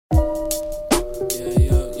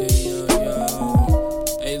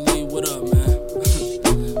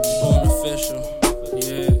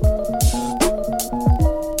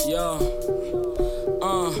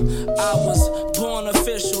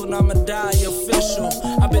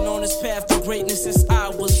I've been on this path to greatness since I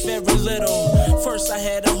was very little. First I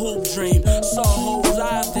had a hoop dream, saw hoes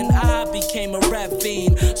live, then I became a rap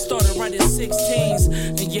fiend. Started writing 16s,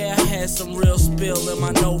 and yeah, I had some real spill in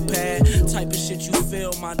my notepad. Type of shit you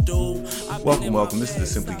feel, my dude. Welcome. This is the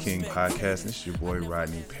Simply King podcast, and it's your boy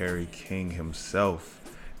Rodney Perry, King himself.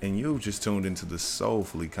 And you've just tuned into the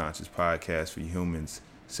Soulfully Conscious podcast for humans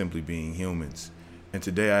simply being humans. And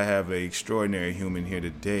today I have an extraordinary human here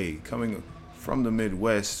today, coming from the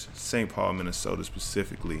Midwest, St. Paul, Minnesota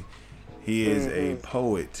specifically. He is a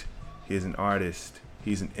poet, he is an artist,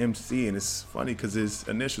 he's an MC, and it's funny because his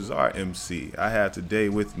initials are MC. I have today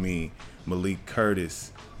with me Malik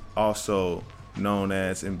Curtis, also known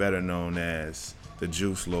as and better known as the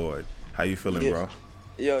Juice Lord. How you feeling, bro?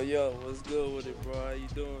 Yo, what's good with it, bro? How you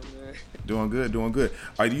doing, man? Doing good.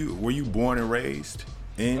 Were you born and raised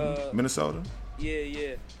in Minnesota?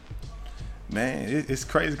 Yeah. Man, it's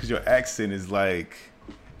crazy because your accent is like,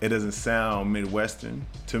 it doesn't sound Midwestern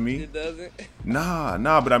to me. It doesn't?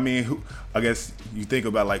 Nah, but I mean, I guess you think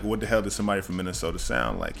about like, what the hell does somebody from Minnesota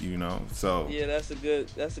sound like, you know? So yeah, that's a good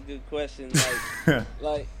question.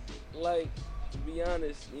 Like, like to be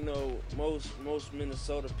honest, you know, most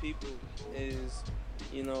Minnesota people is,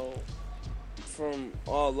 you know, from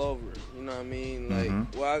all over, you know what I mean? Like,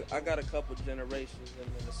 well, I got a couple generations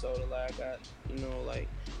in Minnesota. Like, I got, you know, like,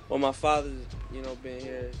 well, my father's, you know, been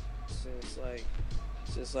here since the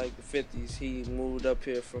 50s. He moved up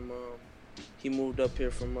here from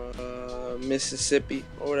Mississippi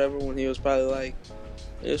or whatever when he was probably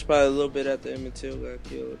a little bit after Emmett Till got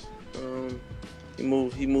killed. He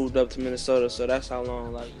moved up to Minnesota, so that's how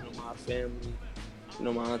long, like, you know, my family, you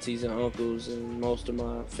know, my aunties and uncles and most of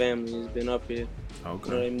my family has been up here. Okay.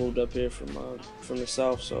 You know, they moved up here from the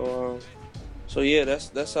south. So yeah,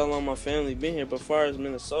 that's how long my family been here. But as far as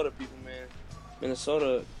Minnesota people, man,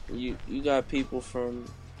 Minnesota, you got people from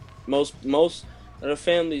most of the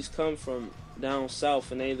families come from down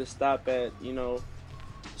south, and they either stop at, you know,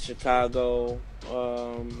 Chicago,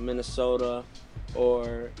 Minnesota,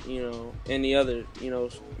 or, you know, any other, you know,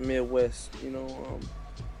 Midwest, you know,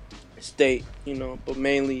 state, you know, but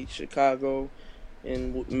mainly Chicago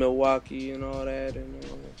and Milwaukee and all that, and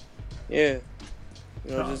yeah,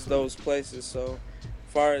 you know, just those places. So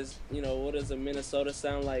as far as, you know, what does a Minnesota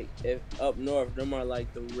sound like? If up north, them are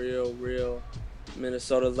like the real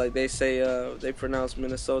Minnesotas. Like they say, they pronounce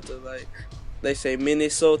Minnesota like they say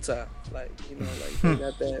Minnesota, like, you know, like they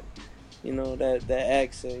got that, you know, that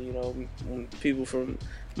accent. You know, when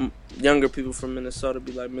younger people from Minnesota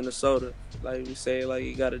be like Minnesota, like we say, like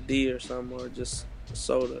you got a D or something, or just a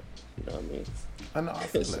soda. You know what I mean? I know. I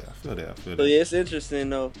feel that. So yeah, it's interesting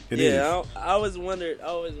though. It is. I always wondered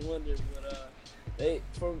what they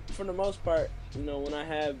for the most part, you know, when I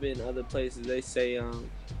have been other places, they say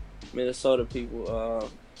Minnesota people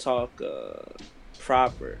talk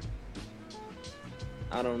proper.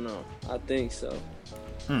 I don't know. I think so.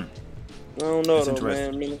 I don't know though,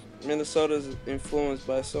 man. Minnesota's influenced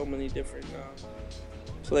by so many different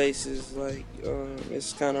places. Like,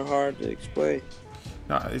 it's kind of hard to explain.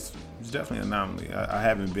 No, it's definitely an anomaly. I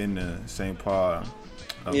haven't been to St. Paul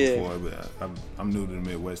before, but I'm new to the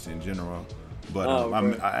Midwest in general. But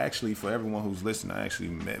I actually, for everyone who's listening, I actually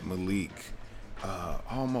met Malik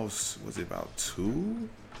almost, was it about two?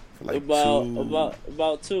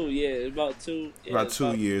 About 2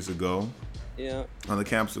 years ago. Yeah. On the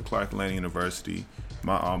campus of Clark Atlanta University,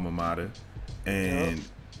 my alma mater, and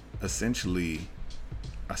essentially,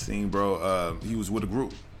 I seen bro. He was with a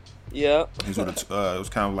group. Yeah. He was with it was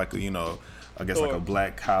kind of like a, you know, I guess like a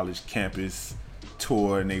black college campus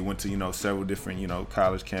tour, and they went to, you know, several different, you know,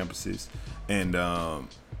 college campuses, and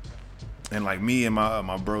like me and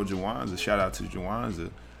my bro Jawanza, shout out to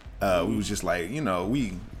Jawanza, we was just like, you know,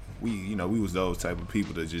 we was those type of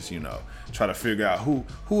people that just, you know, try to figure out who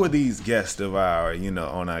are these guests of our, you know,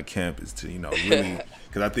 on our campus to, you know, really,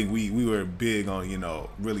 because I think we were big on, you know,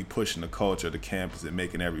 really pushing the culture of the campus and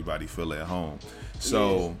making everybody feel at home.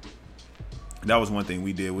 So that was one thing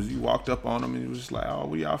we did, was you walked up on them and it was just like, oh,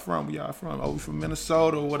 where y'all from? Oh, we from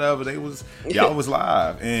Minnesota or whatever. Y'all was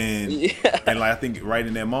live. And and like, I think right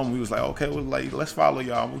in that moment we was like, okay, well, like, let's follow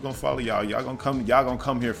y'all. We're gonna follow y'all. Y'all gonna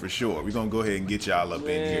come here for sure. We're gonna go ahead and get y'all up in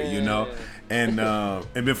here, you know? And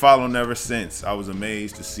been following ever since. I was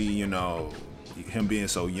amazed to see, you know, him being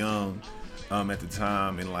so young at the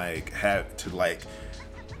time, and like have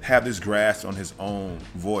this grasp on his own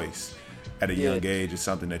voice at a young age is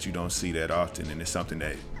something that you don't see that often, and it's something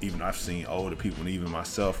that even I've seen older people and even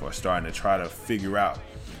myself are starting to try to figure out.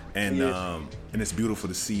 And it's beautiful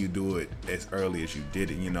to see you do it as early as you did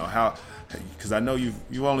it. You know how, because I know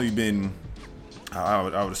you've only been I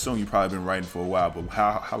would assume you've probably been writing for a while, but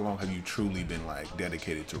how long have you truly been like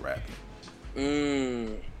dedicated to rapping?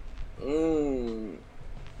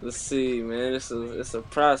 Let's see, man. It's a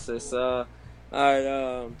process. I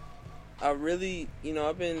I really,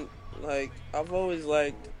 I've been I've always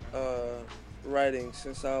liked writing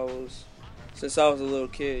since I was a little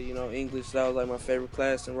kid. English, that was like my favorite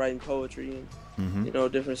class, and writing poetry and Mm-hmm.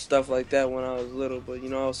 different stuff like that when I was little. But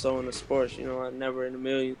I was so into sports. I never in a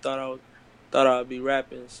million thought I would be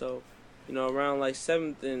rapping. So, around like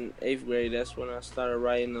seventh and eighth grade, that's when I started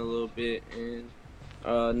writing a little bit, and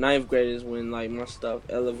ninth grade is when like my stuff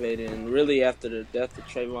elevated, and really after the death of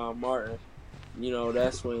Trayvon Martin,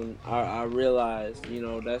 that's when I realized,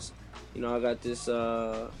 that's, I got this,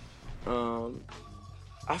 I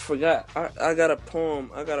forgot, I got a poem,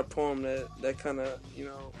 that kind of,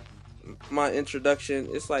 my introduction,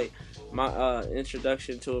 it's like my,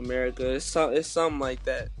 introduction to America, it's something like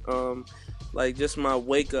that, like just my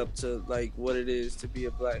wake up to like what it is to be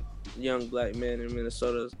a young black man in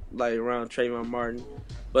Minnesota, like around Trayvon Martin.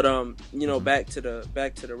 But back to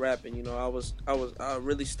the rapping. I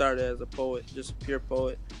really started as a poet, just a pure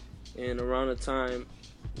poet, and around the time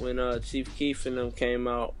when Chief Keef and them came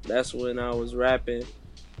out, that's when I was rapping,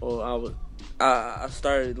 or I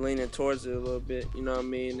started leaning towards it a little bit. You know what I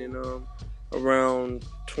mean? And around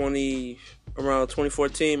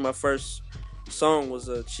 2014, my first song was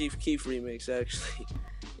a Chief Keef remix actually,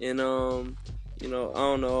 and I don't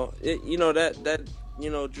know, that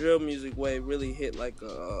drill music wave really hit like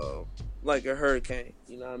a hurricane.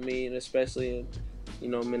 You know what I mean? Especially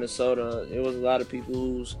in Minnesota, it was a lot of people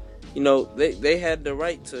who's they had the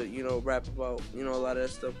right to rap about a lot of that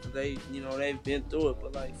stuff. They they've been through it,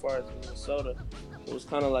 but like far as Minnesota, it was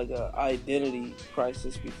kind of like a identity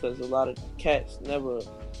crisis because a lot of cats never.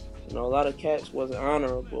 A lot of cats wasn't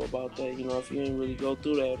honorable about that. If you didn't really go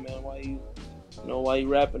through that, man, why you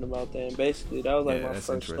rapping about that? And basically, that was like my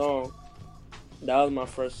first song. That was my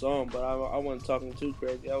first song, but I wasn't talking too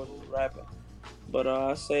crazy. I was just rapping. But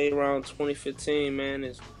I say around 2015, man,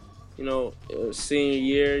 is it was senior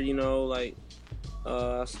year.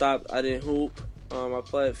 I stopped. I didn't hoop.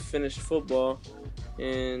 I finished football,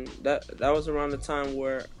 and that was around the time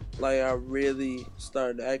where I really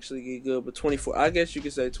started to actually get good. But I guess you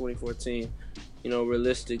could say 2014.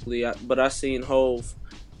 Realistically, but I seen Hove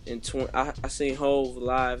I seen Hove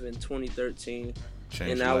live in 2013.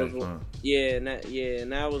 Changed and that life, was huh? and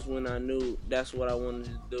that was when I knew that's what I wanted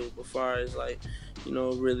to do. But far as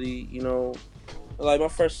really, like my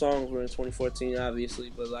first songs were in 2014,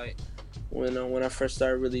 obviously, but like when I first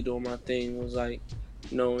started really doing my thing was like,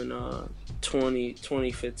 in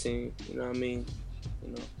 2015. You know what I mean?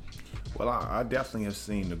 Well, I definitely have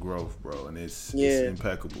seen the growth, bro, and it's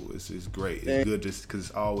impeccable. It's great. It's good just because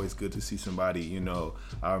it's always good to see somebody.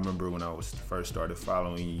 I remember when I was first started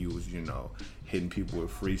following you, was hitting people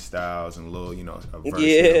with freestyles and little a verse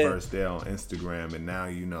here, a verse there on Instagram, and now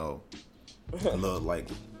a little like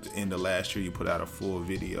the end of last year you put out a full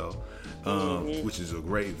video, which is a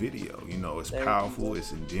great video. It's powerful,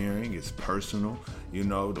 it's endearing, it's personal.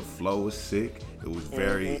 The flow is sick. It was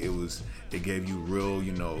it gave you real,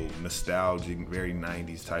 nostalgic, very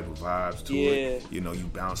 90s type of vibes to it. You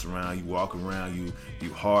bounce around, you walk around,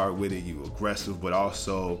 you hard with it, you aggressive, but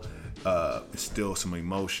also still some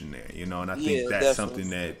emotion there, and I think that's something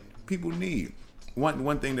that people need.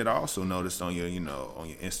 One thing that I also noticed on your on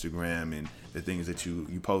your Instagram and the things that you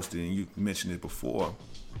posted, and you mentioned it before,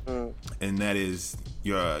 and that is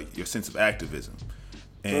your sense of activism,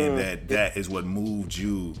 and that is what moved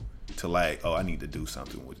you to like, oh, I need to do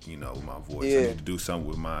something with with my voice. I need to do something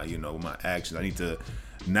with my with my actions. I need to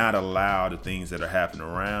not allow the things that are happening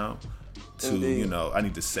around to I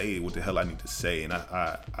need to say what the hell I need to say. And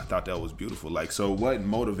I thought that was beautiful. Like, so what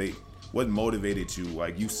motivated you?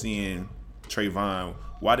 Like, you seeing Trayvon,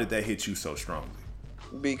 why did that hit you so strongly?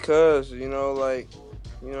 Because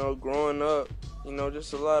growing up,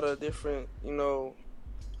 just a lot of different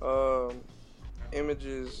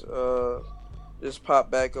images just popped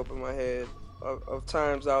back up in my head of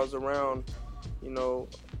times I was around,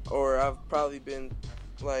 or I've probably been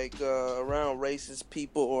around racist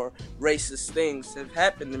people or racist things have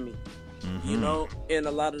happened to me, and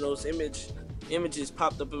a lot of those images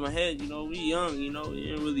popped up in my head. We young, you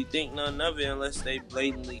didn't really think none of it unless they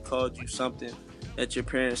blatantly called you something that your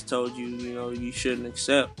parents told you, you shouldn't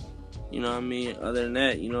accept. What I mean? Other than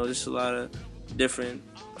that, just a lot of different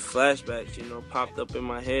flashbacks, popped up in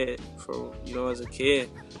my head from, as a kid.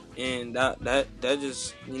 And that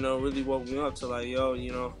just, really woke me up to like, yo,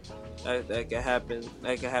 that could happen.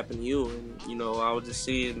 That could happen to you. And, I was just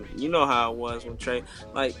seeing, how it was when Trey,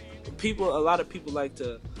 like, a lot of people like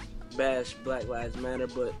to bash Black Lives Matter,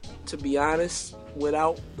 but to be honest,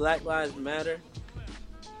 without Black Lives Matter,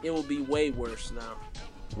 it would be way worse now.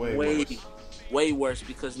 Way worse,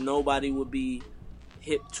 because nobody would be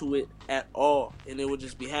hip to it at all, and it would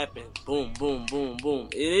just be happening. Boom, boom, boom, boom.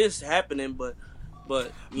 It is happening, but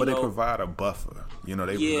they provide a buffer. You know,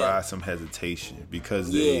 they provide some hesitation because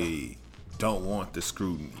they don't want the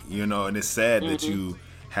scrutiny. You know, and it's sad that you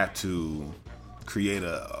have to create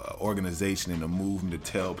a organization and a movement to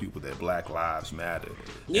tell people that Black Lives Matter.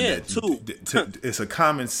 Yeah, it's a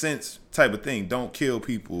common sense type of thing. Don't kill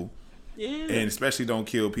people. Yeah. And especially don't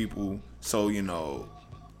kill people so, you know,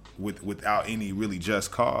 without any really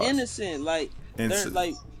just cause. Innocent,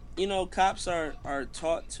 cops are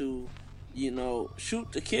taught to,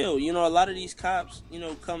 shoot to kill. You know, a lot of these cops,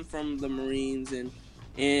 come from the Marines and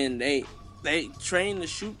they train to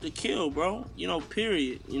shoot to kill, bro.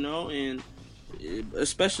 Period. And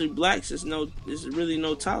especially blacks, there's really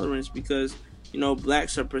no tolerance because,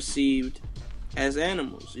 blacks are perceived as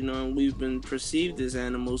animals, and we've been perceived as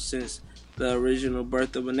animals since the original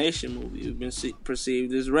Birth of a Nation movie. We've been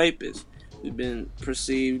perceived as rapists. We've been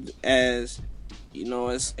perceived as,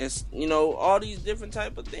 as all these different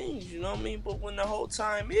type of things. You know what I mean? But when the whole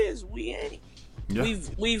time is, we ain't. Yeah. We've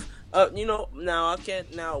we've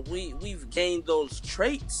gained those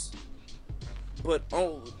traits, but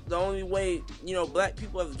the only way black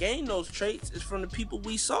people have gained those traits is from the people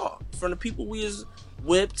we saw, from the people we has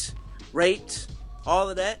whipped, raped, all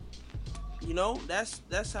of that.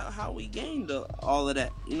 That's how we gained all of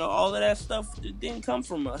that. All of that stuff didn't come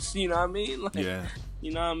from us. You know what I mean?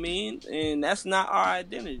 You know what I mean? And that's not our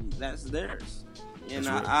identity. That's theirs. And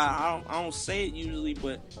I don't say it usually,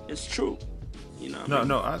 but it's true.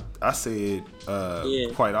 I say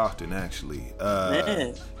it quite often actually,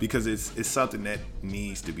 because it's something that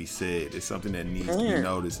needs to be said. It's something that needs to be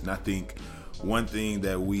noticed. And I think one thing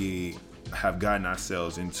that we have gotten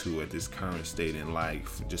ourselves into at this current state in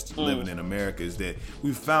life, just living in America, is that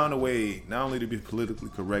we've found a way not only to be politically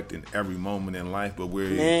correct in every moment in life, but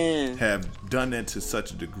we have done that to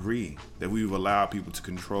such a degree that we've allowed people to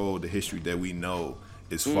control the history that we know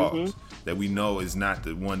is false, that we know is not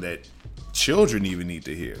the one that children even need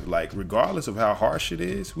to hear. Like, regardless of how harsh it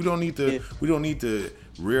is, we don't need to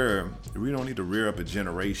rear up a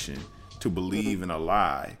generation to believe in a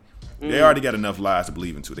lie. They already got enough lies to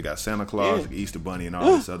believe into. They got Santa Claus, the Easter Bunny, and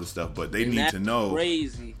all this other stuff. But they need to know.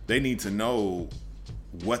 Crazy. They need to know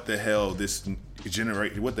what the hell this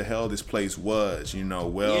place was.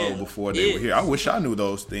 Before they were here. I wish I knew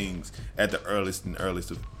those things at the earliest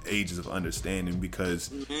of ages of understanding, because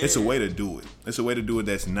it's a way to do it. It's a way to do it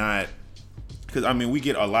that's not. Because, we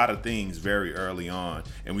get a lot of things very early on,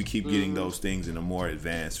 and we keep getting those things in a more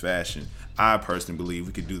advanced fashion. I personally believe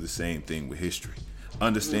we could do the same thing with history.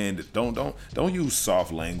 Understand that don't use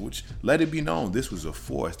soft language. Let it be known this was a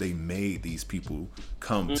force. They made these people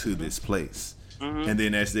come to this place. And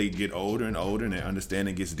then as they get older and older and their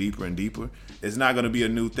understanding gets deeper and deeper, it's not going to be a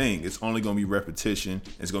new thing. It's only going to be repetition.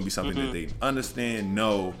 It's going to be something that they understand,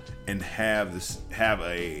 know, and have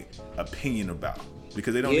a opinion about.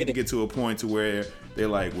 Because they don't need to get to a point to where they're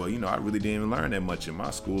like, well, I really didn't even learn that much in my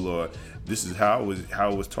school, or this is how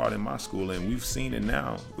it was taught in my school. And we've seen it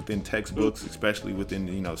now within textbooks, especially within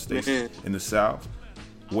states in the South,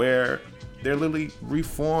 where they're literally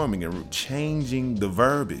reforming and changing the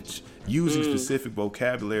verbiage, using specific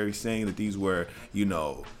vocabulary, saying that these were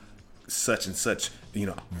such and such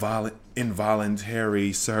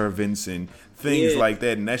involuntary servants and things like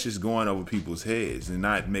that, and that's just going over people's heads and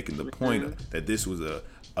not making the point that this was a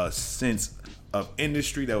sense of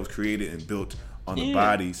industry that was created and built on the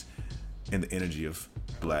bodies and the energy of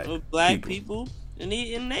black people and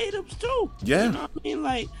natives too. Yeah, you know what I mean?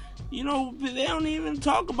 Like, they don't even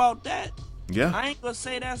talk about that. Yeah, I ain't gonna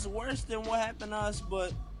say that's worse than what happened to us,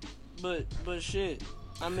 but shit.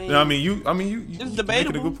 You it's debatable.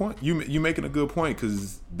 Making a good point. You making a good point,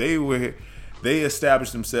 because they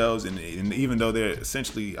established themselves, and even though they're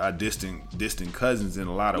essentially our distant cousins in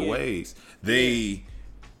a lot of ways, they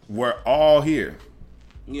were all here,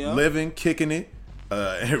 living, kicking it,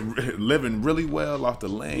 living really well off the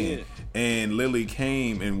land, and literally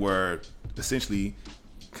came and were essentially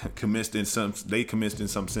commenced in some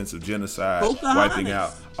sense of genocide, wiping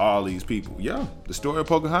out all these people. Yeah, the story of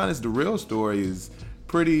Pocahontas, the real story, is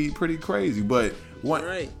pretty crazy. But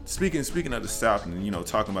speaking of the South, and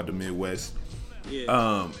talking about the Midwest,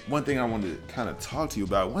 one thing I wanted to kind of talk to you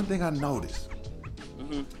about. One thing I noticed,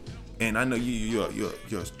 and I know you're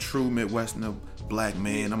a true Midwesterner, black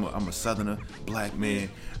man. I'm a Southerner, black man.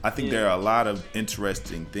 I think there are a lot of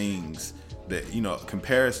interesting things that, you know,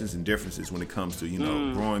 comparisons and differences when it comes to, you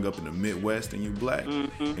know, growing up in the Midwest and you're black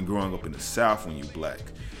and growing up in the South when you're black.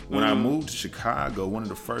 When I moved to Chicago, one of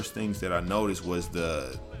the first things that I noticed was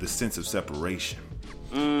the sense of separation.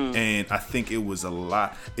 And I think it was a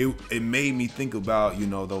lot. It made me think about, you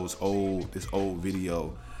know, this old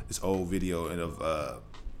video of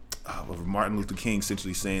Martin Luther King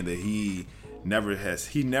essentially saying that he never has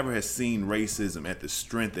seen racism at the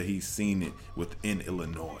strength that he's seen it within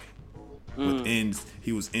Illinois.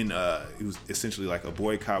 He was essentially like a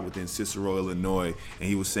boycott within Cicero, Illinois, and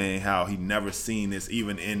he was saying how he never seen this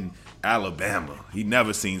even in Alabama. He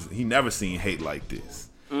never seen hate like this.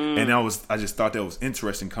 And I just thought that was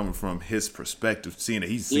interesting coming from his perspective, seeing that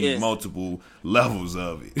he's seen multiple levels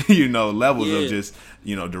of it, you know, levels of just,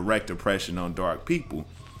 you know, direct oppression on dark people.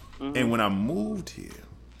 And when I moved here,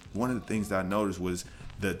 one of the things that I noticed was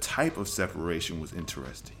the type of separation was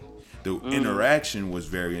interesting. The interaction was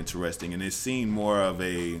very interesting, and it seemed more of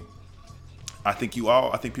I think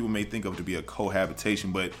people may think of it to be a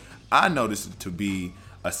cohabitation, but I noticed it to be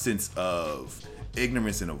a sense of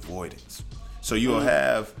ignorance and avoidance. So you'll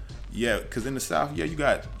have, because in the South, you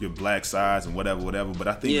got your black sides and whatever, but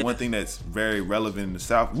I think one thing that's very relevant in the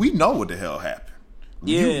South, we know what the hell happened.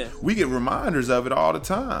 We get reminders of it all the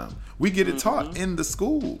time. We get it taught in the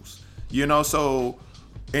schools, you know, so,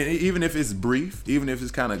 and even if it's brief, even if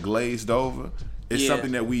it's kind of glazed over, it's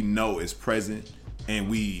something that we know is present, and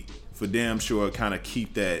we, for damn sure, kind of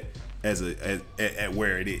keep that at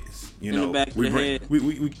where it is, you know.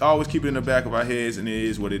 We always keep it in the back of our heads, and it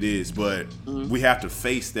is what it is. But we have to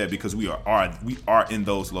face that because we are in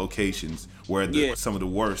those locations where some of the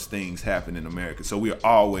worst things happen in America. So we are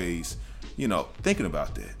always, you know, thinking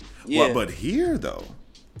about that. Well, but here though,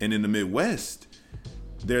 and in the Midwest,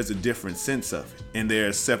 there's a different sense of it, and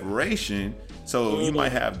there's separation. So you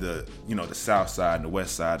might have the South Side and the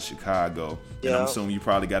West Side of Chicago, and I'm assuming you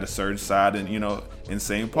probably got a certain side in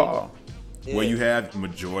St. Paul, where you have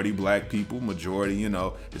majority black people, majority, you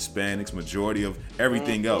know, Hispanics, majority of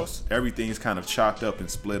everything else. Everything's kind of chopped up and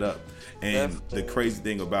split up. And the crazy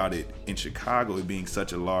thing about it in Chicago, it being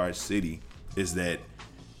such a large city, is that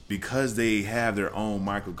because they have their own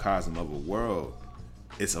microcosm of a world,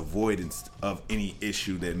 it's avoidance of any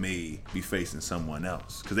issue that may be facing someone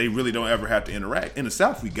else, because they really don't ever have to interact. In the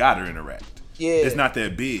South, we gotta interact. It's not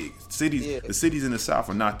that big. The cities in the South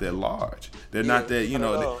are not that large. They're not that, you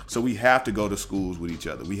know. So we have to go to schools with each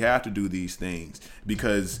other. We have to do these things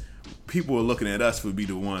because people are looking at us to be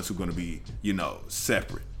the ones who are going to be, you know,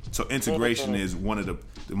 separate. So integration is one of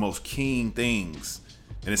the most keen things,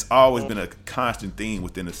 and it's always been a constant theme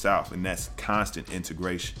within the South, and that's constant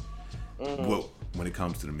integration. But when it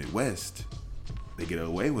comes to the Midwest, they get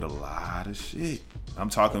away with a lot of shit. I'm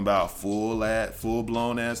talking about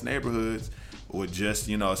full-blown ass neighborhoods with just,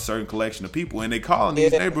 you know, a certain collection of people, and they calling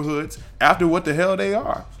these neighborhoods after what the hell they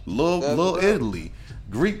are. Little Italy,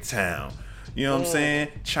 Greek town, you know what I'm saying?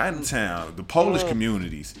 Chinatown, the Polish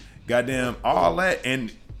communities, goddamn all that,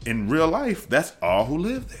 and in real life, that's all who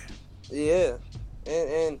live there.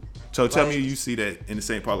 And so tell me, you see that in the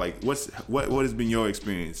St. Paul, like what has been your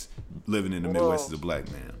experience living in the Midwest as a black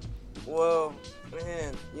man? Well,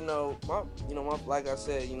 man, my like I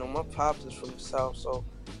said, my pops is from the South, so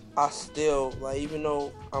I still, like, even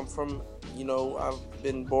though I'm from, I've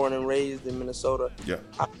been born and raised in Minnesota,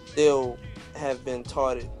 I still have been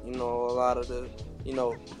taught it, a lot of the,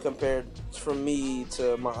 compared from me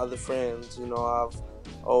to my other friends, I've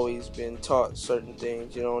always been taught certain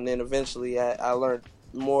things, and then eventually I learned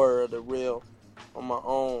more of the real on my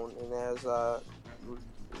own, and as I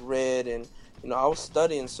read and, I was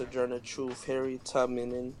studying Sojourner Truth, Harriet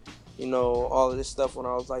Tubman, and, all of this stuff when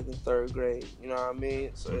I was like in third grade, you know what I mean?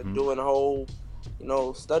 So doing whole,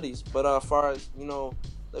 studies. But as far as,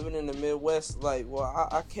 living in the Midwest, like, well,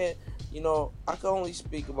 I can't, I can only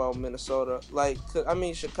speak about Minnesota. Like,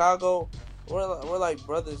 Chicago, we're like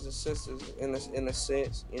brothers and sisters in a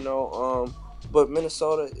sense, but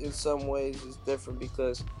Minnesota in some ways is different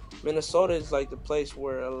because Minnesota is like the place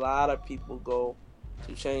where a lot of people go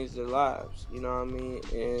to change their lives, you know what I mean?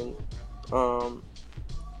 And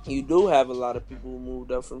you do have a lot of people who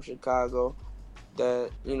moved up from Chicago that,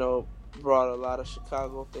 brought a lot of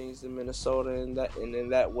Chicago things to Minnesota, and in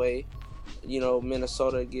that way,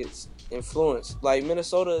 Minnesota gets influenced. Like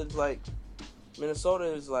Minnesota is like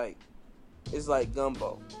it's like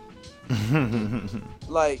gumbo.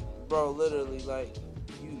 Like, bro, literally, like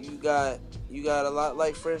you got a lot.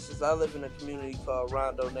 Like, for instance, I live in a community called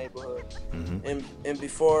Rondo neighborhood, and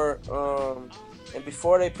before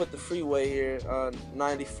they put the freeway here on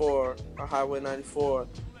 94, on Highway 94,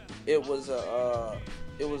 it was a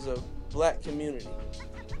black community.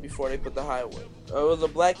 before they put the highway. It was a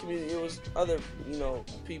black community. It was other,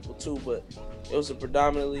 people too, but it was a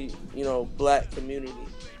predominantly, black community.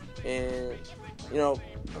 And,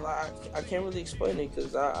 I can't really explain it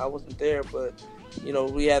because I wasn't there, but,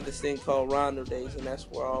 we had this thing called Rondo Days, and that's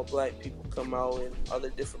where all black people come out and other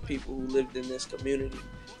different people who lived in this community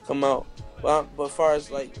come out. But as far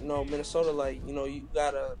as, Minnesota, you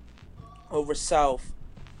got over south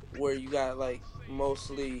where you got,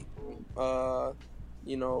 mostly,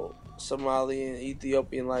 Somali and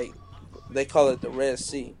Ethiopian, they call it the Red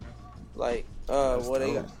Sea. They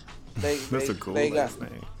got. That's a cool name.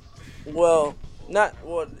 Well,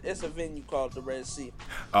 it's a venue called the Red Sea.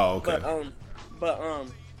 Oh, okay. I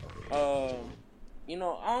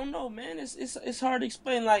don't know, man. It's hard to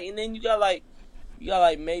explain. And then you got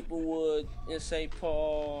Maplewood and St.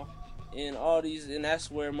 Paul and all these, and that's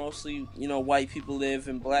where mostly white people live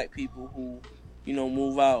and black people who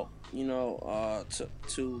move out. In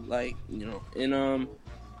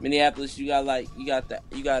Minneapolis, you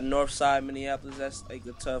got North Side Minneapolis. That's a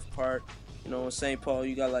tough part. In St. Paul,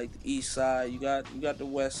 you got the East Side. You got the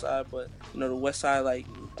West Side, but the West Side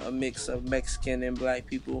a mix of Mexican and black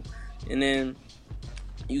people, and then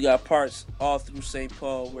you got parts all through St.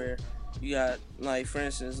 Paul where you got for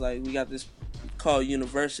instance, we got this called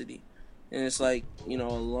University, and it's a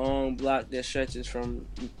long block that stretches from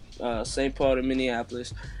St. Paul to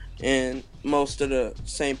Minneapolis. And most of the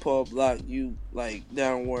St. Paul block, you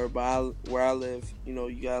downward where I live,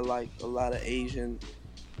 you got a lot of Asian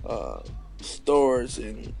stores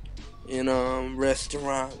and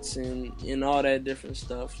restaurants and all that different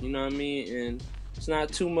stuff. You know what I mean? And it's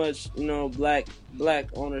not too much, black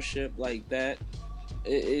ownership like that.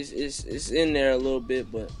 It's in there a little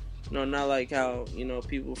bit, but not like how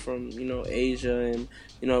people from Asia and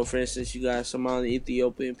for instance, you got Somali,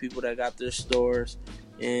 Ethiopian people that got their stores.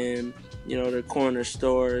 And their corner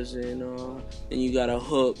stores, and you got a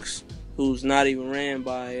Hooks, who's not even ran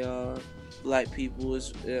by black people.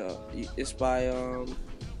 It's by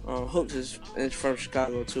Hooks is from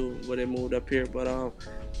Chicago too, but they moved up here. But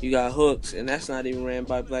you got Hooks, and that's not even ran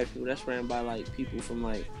by black people. That's ran by people from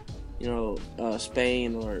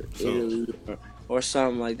Spain or Italy or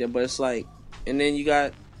something like that. But it's and then you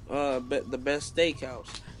got the Best Steakhouse.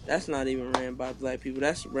 That's not even ran by black people.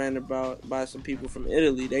 That's ran by some people from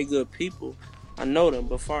Italy. They good people. I know them.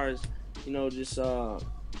 But as far as, just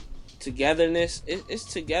togetherness, it's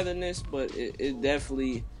togetherness, but it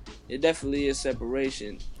definitely is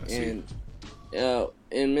separation. And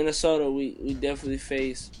in Minnesota, we definitely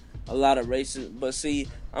face a lot of racism. But see,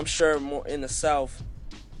 I'm sure more in the South,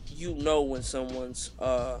 when someone's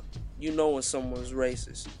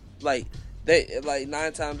racist. They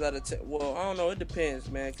 9 times out of 10. Well, I don't know. It depends,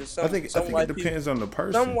 man. Cause I think it depends on the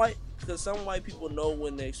person. Some white people know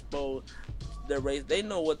when they expose their race. They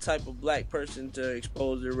know what type of black person to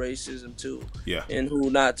expose their racism to, yeah, and who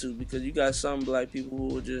not to. Because you got some black people who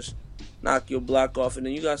will just knock your block off, and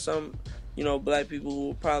then you got some, black people who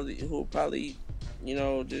will probably,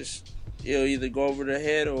 just it'll either go over their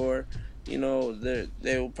head or.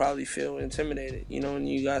 They will probably feel intimidated, and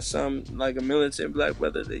you got some a militant black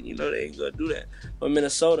brother that they ain't gonna do that. But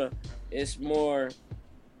Minnesota, it's more,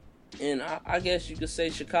 and I guess you could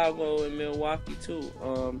say Chicago and Milwaukee too.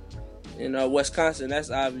 In Wisconsin,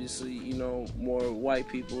 that's obviously more white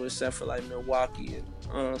people, except for Milwaukee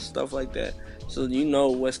and stuff like that. So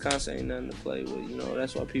Wisconsin ain't nothing to play with.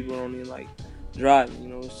 That's why people don't even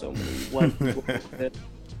driving. So many white people.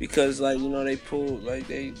 Because they pull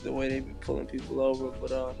the way they be pulling people over,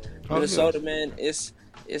 but Minnesota, man, it's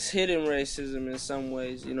hidden racism in some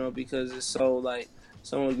ways, because it's so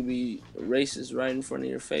someone could be racist right in front of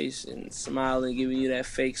your face and smiling, giving you that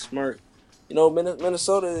fake smirk.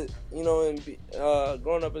 Minnesota, and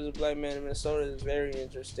growing up as a black man in Minnesota is very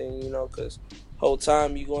interesting, because whole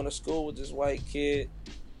time you going to school with this white kid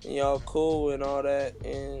and y'all cool and all that,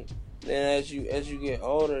 and then as you get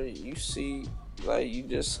older, you see.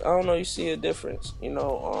 You see a difference, you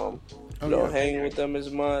don't hang with them as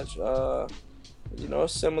much,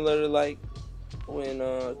 it's similar to when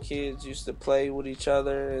kids used to play with each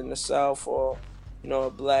other in the South, or a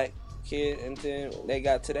black kid, and then they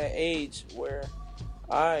got to that age where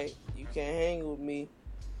you can't hang with me,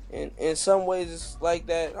 and in some ways it's like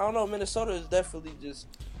that. I don't know, Minnesota is definitely just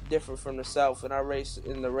different from the South, and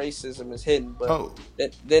the racism is hidden, but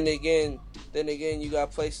then again you got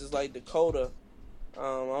places like Dakota. I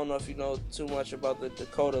don't know if you know too much about the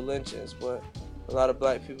Dakota lynchings, but a lot of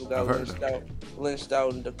black people got lynched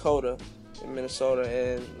out in Dakota, in Minnesota,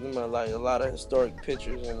 and a lot of historic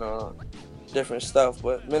pictures and different stuff.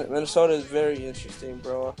 But Minnesota is very interesting,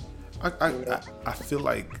 bro. I feel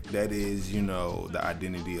like that is, the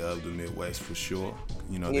identity of the Midwest for sure.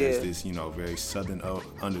 There's this, very southern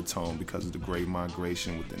undertone because of the Great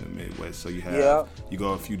Migration within the Midwest. So you have, you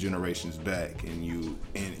go a few generations back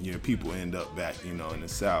and people end up back, in the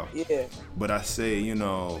South. Yeah. But I say,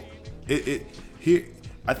 it here,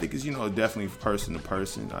 I think it's, definitely person to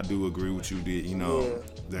person. I do agree with you that,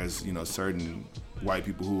 there's, certain white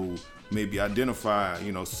people who maybe identify,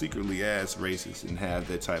 secretly as racist and have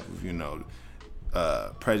that type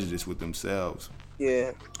of, prejudice with themselves.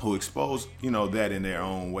 Yeah. Who expose, that in their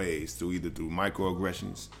own ways through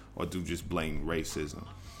microaggressions or through just blatant racism.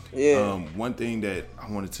 Yeah. One thing that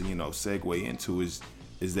I wanted to, segue into is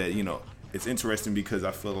that, it's interesting because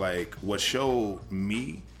I feel like what showed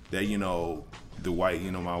me that, the white,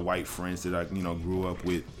 my white friends that I, grew up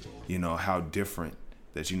with, how different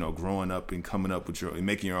that, growing up and coming up with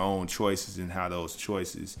making your own choices and how those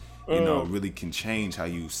choices, really can change how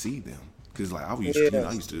you see them. Cause like I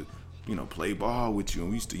used to, play ball with you and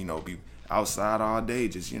we used to, be outside all day,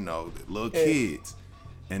 just, little kids.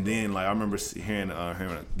 And then like I remember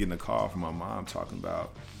getting a call from my mom talking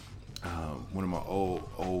about one of my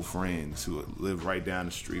old friends who lived right down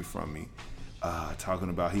the street from me, talking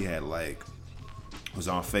about he had was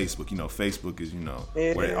on Facebook. Facebook is,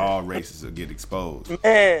 where all races will get exposed.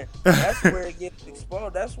 Man, that's where it gets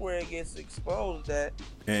exposed. That's where it gets exposed at.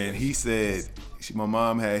 And he said, my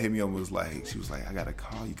mom had hit me up and she was like, I got to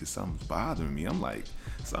call you because something's bothering me. I'm like,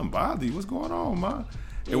 something bothering you? What's going on, Ma?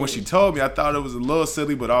 And when she told me, I thought it was a little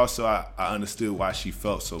silly, but also I understood why she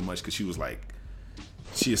felt so much because she was like,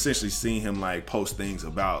 she essentially seen him post things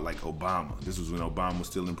about Obama. This was when Obama was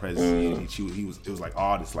still in presidency, and it was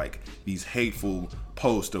all this these hateful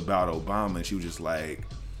posts about Obama, and she was like,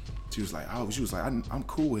 I'm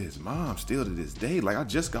cool with his mom still to this day. I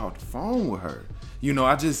just got off the phone with her.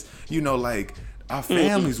 I just, our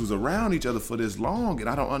families was around each other for this long, and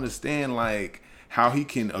I don't understand how he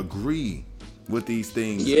can agree with these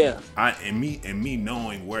things. Yeah. And me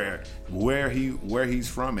knowing where he's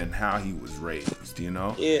from and how he was raised,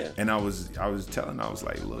 Yeah. And I was telling, I was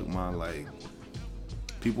like, look, man,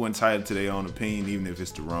 people entitled to their own opinion, even if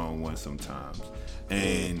it's the wrong one sometimes.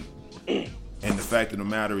 And the fact of the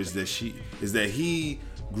matter is that he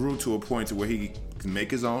grew to a point to where he can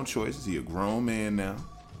make his own choices. He's a grown man now.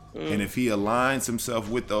 And if he aligns himself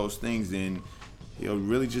with those things, then he'll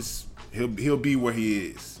really he'll be where he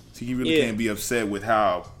is. He really can't be upset with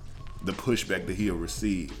how the pushback that he'll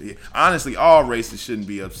receive. Honestly, all races shouldn't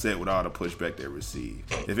be upset with all the pushback they receive.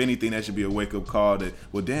 If anything, that should be a wake-up call that,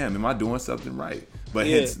 well, damn, am I doing something right? But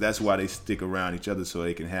hence, that's why they stick around each other so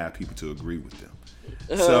they can have people to agree with them.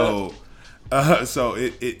 So I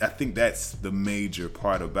think that's the major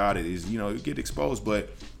part about it is, you get exposed,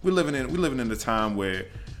 but we're living in a time where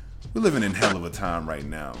we're living in hell of a time right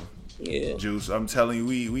now. Yeah. Juice, I'm telling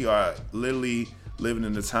you, we are literally living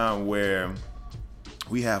in a time where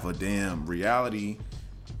we have a damn reality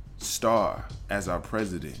star as our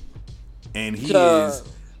president, and he is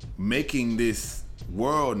making this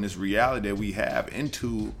world and this reality that we have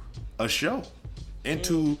into a show,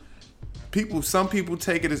 into people. Some people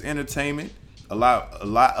take it as entertainment. A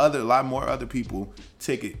lot more other people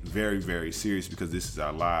take it very, very serious because this is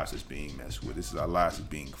our lives that's being messed with. This is our lives that's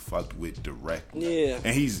being fucked with directly. Yeah.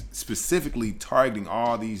 And he's specifically targeting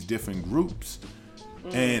all these different groups.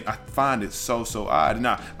 And I find it so odd.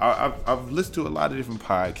 Now, I've listened to a lot of different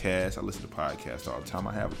podcasts. I listen to podcasts all the time.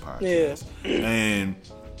 I have a podcast. Yeah. And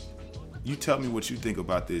you tell me what you think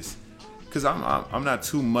about this. Because I'm not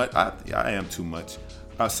too much. I am too much.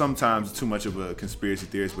 Sometimes too much of a conspiracy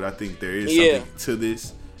theorist, but I think there is something to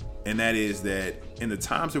this. And that is that in the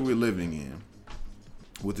times that we're living in,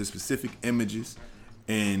 with the specific images,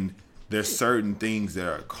 and there's certain things that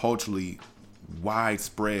are culturally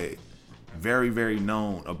widespread, very, very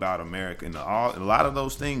known about America. And a lot of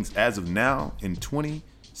those things, as of now, in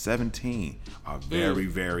 2017, are very,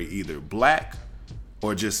 very either black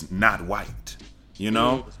or just not white.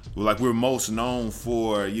 We're most known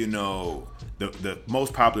for, the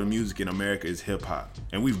most popular music in America is hip hop.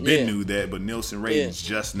 And we've been knew that, but Nielsen ratings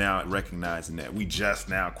just now recognizing that. We just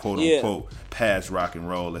now, quote unquote, passed rock and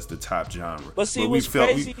roll as the top genre. But see, we've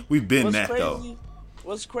been that though.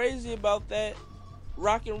 What's crazy about that?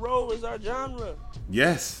 Rock and roll is our genre.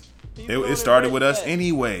 Yes. It started with us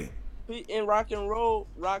anyway. In rock and roll,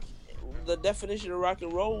 the definition of rock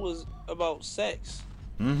and roll was about sex.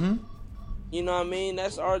 Mm-hmm. You know what I mean?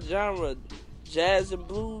 That's our genre. Jazz and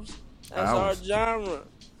blues, that's our genre.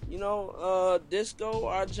 Disco,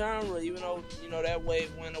 our genre. Even though, that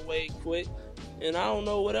wave went away quick. And I don't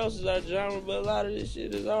know what else is our genre, but a lot of this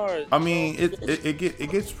shit is ours. I mean, it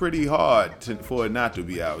gets pretty hard for it not to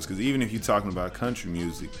be ours, because even if you're talking about country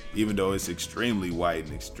music, even though it's extremely white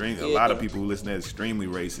and a lot of people who listen to it extremely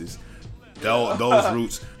racist,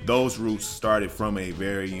 those roots started from a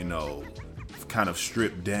very, you know, kind of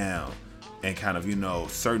stripped down and kind of, you know,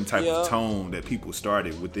 certain type of tone that people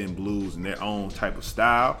started within blues and their own type of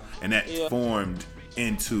style, and that formed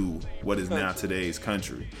into what is now today's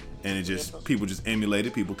country. And it just, people just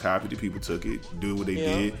emulated, people copied it, people took it, do what they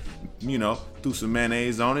did, you know, threw some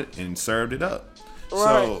mayonnaise on it and served it up. Right.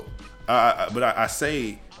 So, but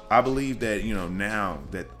I believe that, you know, now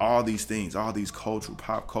that all these things, all these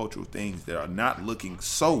pop cultural things that are not looking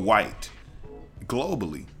so white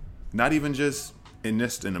globally, not even just in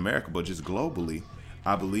America, but just globally,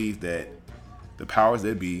 I believe that the powers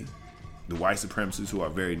that be, the white supremacists who are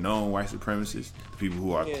very known white supremacists, the people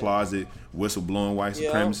who are closet whistleblowing white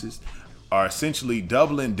supremacists, are essentially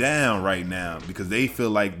doubling down right now because they feel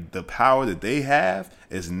like the power that they have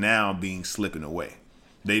is now being slipping away.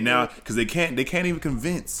 Because they can't even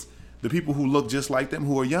convince the people who look just like them,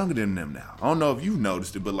 who are younger than them now. I don't know if you've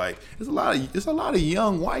noticed it, but like there's a lot of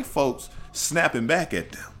young white folks snapping back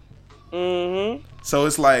at them. Mm-hmm. So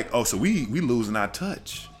it's like, so we losing our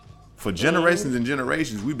touch. For generations and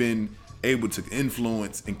generations, we've been able to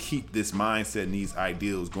influence and keep this mindset and these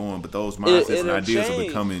ideals going, but those mindsets and ideals are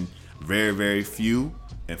becoming very, very few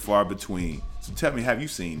and far between. So tell me, have you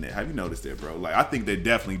seen that? Have you noticed that, bro? Like, I think they're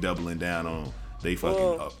definitely doubling down on they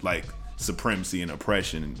fucking like supremacy and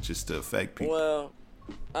oppression just to affect people. Well,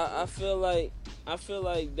 I feel like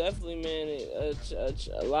definitely, man,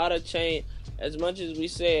 a lot of change. As much as we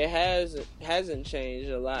say it hasn't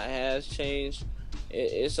changed, a lot has changed.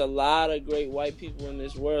 It's a lot of great white people in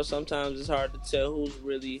this world. Sometimes it's hard to tell who's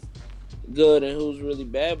really good and who's really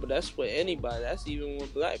bad, but that's with anybody. That's even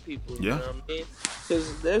with black people. You know what I mean?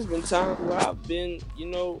 Because there's been times where I've been, you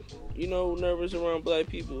know, nervous around black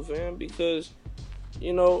people, fam, because,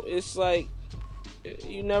 you know, it's like,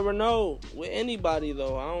 you never know with anybody,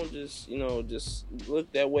 though. I don't just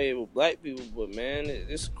look that way with black people, but man,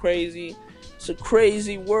 it's crazy. It's a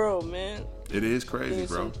crazy world, man. It is crazy,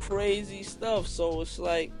 bro. Some crazy stuff. So it's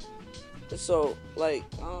like, I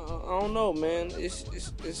don't know, man. It's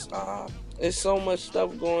so much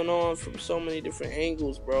stuff going on from so many different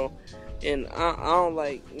angles, bro. And I don't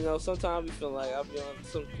like, you know, sometimes I feel like I be on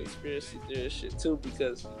some conspiracy theory shit too,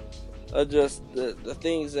 because of just the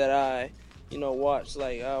things that I, you know, watch.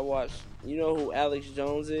 Like I watch, you know who Alex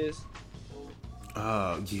Jones is?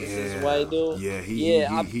 Yeah. This white dude. Yeah,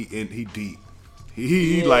 he deep.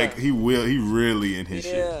 He really in his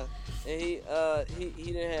shit. Yeah. And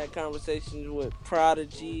he done had conversations with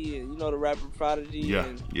Prodigy, and you know the rapper Prodigy.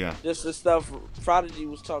 Yeah. Just the stuff Prodigy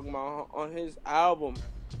was talking about on his album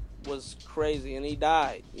was crazy, and he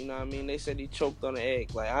died. You know what I mean? They said he choked on an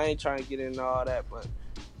egg. Like, I ain't trying to get into all that, but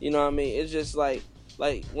you know what I mean? It's just like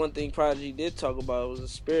one thing Prodigy did talk about was a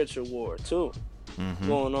spiritual war too,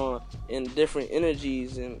 going on, and different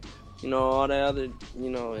energies, and you know, all that other, you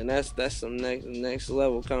know, and that's some next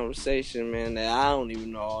level conversation, man, that I don't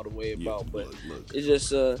even know all the way about, but look. It's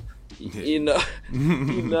just you know,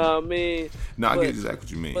 you know what I mean? No, I get exactly what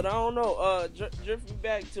you mean. But I don't know, drifting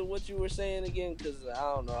back to what you were saying again, because I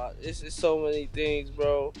don't know, it's so many things,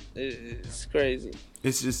 bro. It's crazy.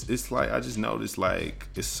 It's like, I just noticed, like,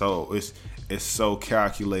 it's so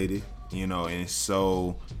calculated, you know, and it's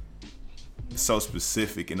so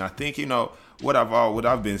specific, and I think, you know, what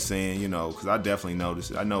I've been saying, you know, because I definitely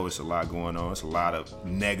noticed it. I know it's a lot going on. It's a lot of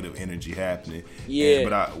negative energy happening. Yeah.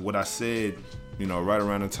 But what I said, you know, right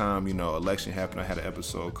around the time, you know, election happened, I had an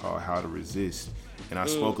episode called How to Resist. And I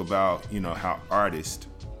spoke about, you know, how artists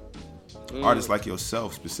like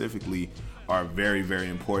yourself specifically are very, very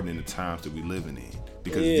important in the times that we're living in.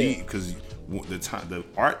 Because the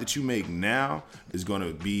art that you make now is going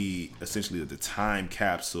to be essentially the time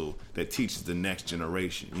capsule that teaches the next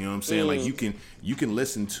generation. You know what I'm saying? Like you can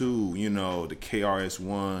listen to, you know, the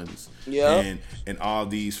KRS-Ones and all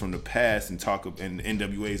these from the past, and talk and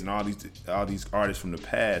NWAs and all these artists from the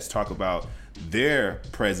past talk about their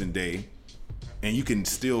present day. And you can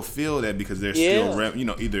still feel that because there's still, you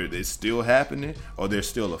know, either it's still happening or there's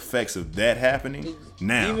still effects of that happening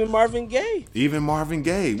now. Even Marvin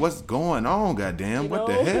Gaye. What's going on, goddamn? What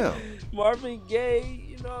the hell? Marvin Gaye,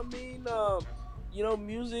 you know what I mean? You know,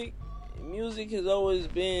 music has always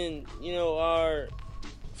been, you know, our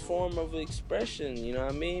form of expression, you know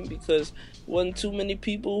what I mean? Because wasn't too many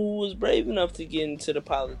people who was brave enough to get into the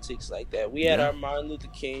politics like that. We had our Martin Luther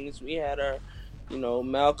Kings, we had our, you know,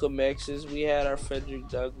 Malcolm X's, we had our Frederick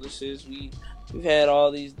Douglasses, we've had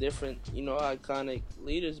all these different, you know, iconic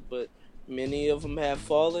leaders, but Many of them have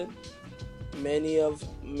fallen. Many of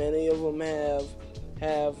them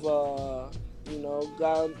have got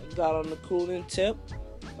on the cooling tip.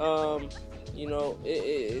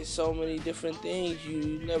 It's so many different things.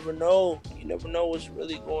 You never know. You never know what's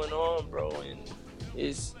really going on, bro. And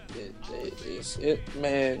it's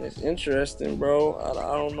interesting, bro.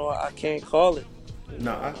 I don't know. I can't call it.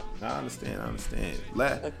 No, I understand.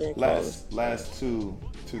 Last two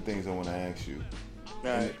things I want to ask you.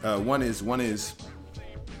 Right. And, one is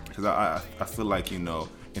because I feel like, in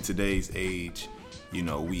today's age,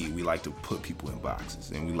 we like to put people in boxes,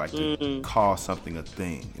 and we like to call something a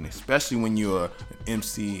thing. And especially when you're an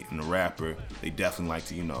MC and a rapper, they definitely like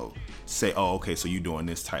to, say, oh, okay, so you're doing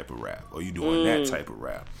this type of rap, or you're doing that type of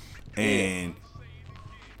rap. And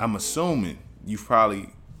I'm assuming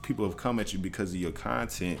people have come at you because of your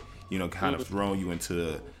content, kind of thrown you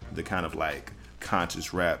into the kind of like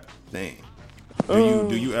conscious rap thing.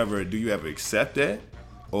 Do you ever accept that,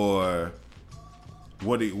 or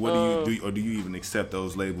what do you do, or do you even accept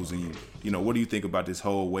those labels? And what do you think about this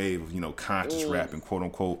whole wave of conscious rap and quote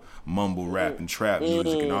unquote mumble rap and trap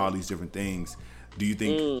music and all these different things? Do you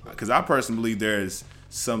think? Because I personally believe there's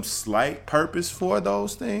some slight purpose for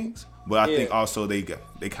those things, but I think also they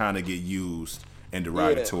kind of get used in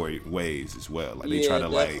derogatory ways as well. Like they try to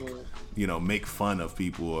definitely. Make fun of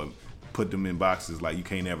people or put them in boxes like you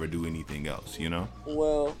can't ever do anything else.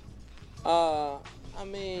 Well, I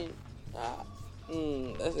mean,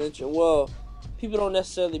 that's interesting. Well, people don't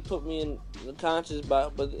necessarily put me in the conscious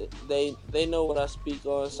box, but they know what I speak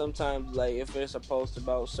on. Sometimes, like if it's a post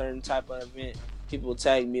about a certain type of event, people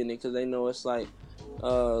tag me in it because they know it's like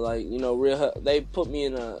real. They put me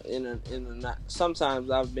in a.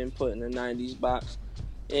 Sometimes I've been put in a '90s box,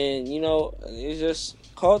 and it's just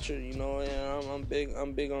culture. And I'm big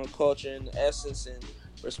on culture and essence and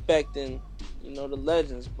respecting the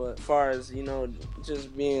legends. But as far as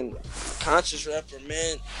just being conscious rapper,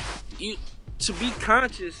 man, to be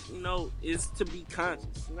conscious, is to be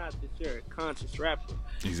conscious. Not that you're a conscious rapper.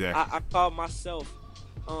 Exactly. I call myself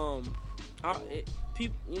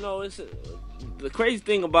people, it's the crazy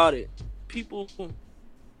thing about it. People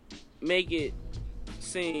make it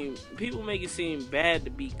seem bad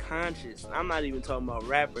to be conscious. I'm not even talking about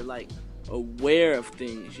rapper, like aware of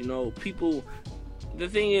things. People. The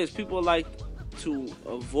thing is, people like to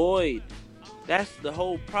avoid. That's the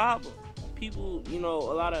whole problem. People, a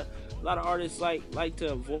lot of artists like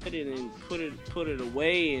to avoid it and put it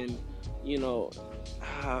away, and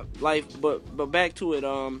But back to it.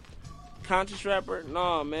 Conscious rapper,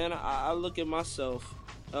 nah, man. I look at myself,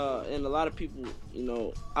 and a lot of people,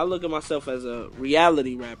 I look at myself as a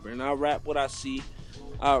reality rapper, and I rap what I see.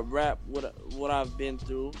 I rap what I've been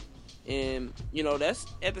through, and that's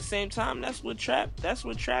at the same time that's what trap is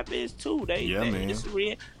too. Man.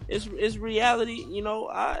 It's reality.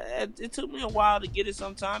 It took me a while to get it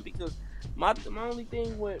sometime because my only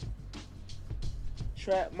thing with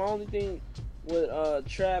trap,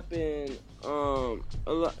 trap and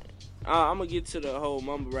I'm gonna get to the whole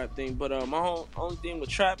mumble rap thing, but only thing with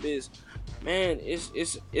trap is, man,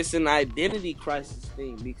 it's an identity crisis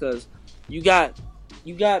thing, because you got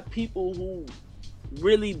people who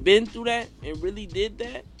really been through that and really did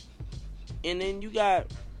that, and then you got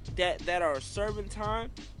that are serving time,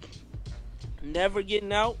 never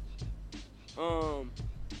getting out.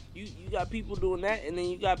 You got people doing that, and then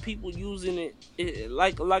you got people using it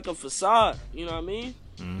like a facade. You know what I mean?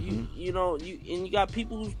 Mm-hmm. You got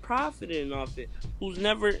people who's profiting off it, who's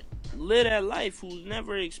never lived that life, who's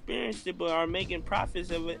never experienced it, but are making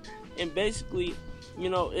profits of it. And basically,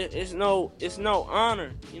 it's no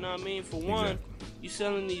honor. You know what I mean? For one, exactly. You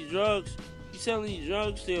selling these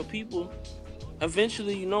drugs to people.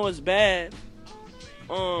 Eventually, it's bad.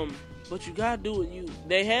 But you gotta do it.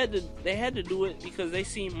 They had to do it because they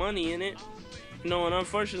see money in it. And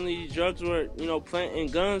unfortunately, these drugs were,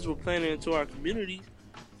 and guns were planted into our communities.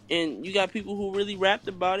 And you got people who really rapped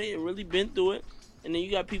about it and really been through it. And then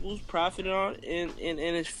you got people who's profiting on it, and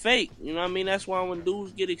it's fake. You know what I mean? That's why when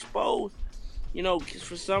dudes get exposed,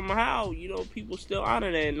 for somehow, people still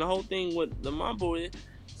honor that. And the whole thing with the mumble is,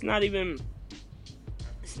 it's not even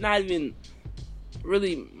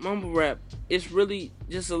really mumble rap. It's really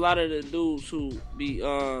just a lot of the dudes who be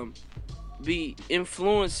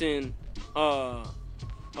influencing or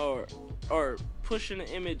pushing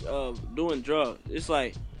the image of doing drugs. It's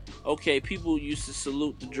like, okay, people used to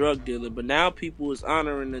salute the drug dealer, but now people is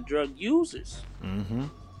honoring the drug users. Mm-hmm.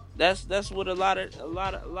 That's what a lot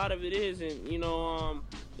of it is, and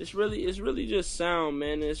it's really just sound,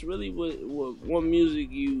 man. It's really what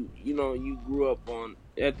music you grew up on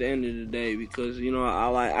at the end of the day, because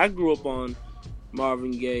I grew up on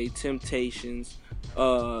Marvin Gaye, Temptations,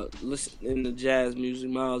 listening to jazz music,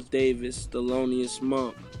 Miles Davis, Thelonious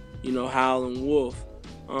Monk, Howlin' Wolf,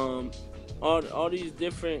 all these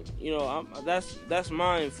different, that's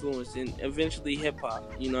my influence, and eventually hip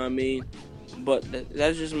hop. You know what I mean? But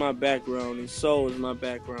that's just my background, and soul is my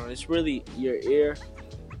background. It's really your ear.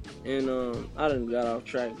 And I done got off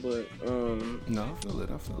track, but no, I feel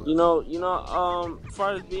it. As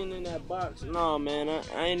far as being in that box, no man,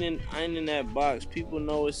 I ain't in that box. People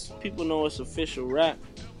know it's official rap.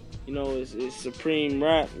 It's supreme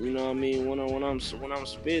rap. You know what I mean? When I'm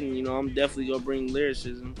spitting, I'm definitely gonna bring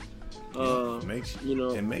lyricism. Make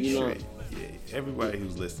sure everybody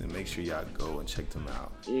who's listening, make sure y'all go and check them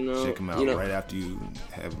out. Check them out right after you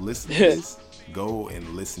have listened to this. Go and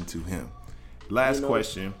listen to him. Last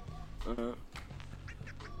question.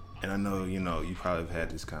 And I know, you probably have had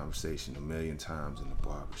this conversation a million times in the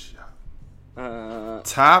barbershop.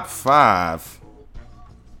 Top 5,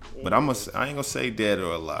 but I ain't gonna say dead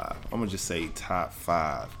or alive. I'm gonna just say top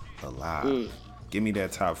 5 alive. Give me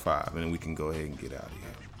that top 5, and then we can go ahead and get out of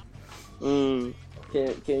here.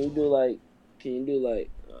 Can you do like?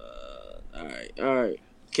 All right.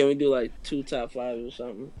 Can we do like 2 top 5s or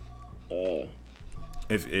something?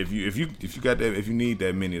 If you got that, if you need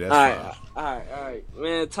that many, that's fine. All right,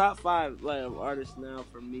 man. Top 5 like artists now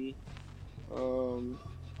for me.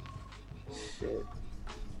 Shit.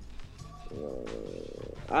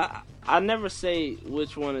 I never say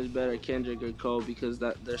which one is better, Kendrick or Cole, because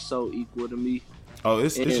they're so equal to me. Oh,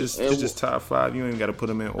 it's just top 5. You ain't got to put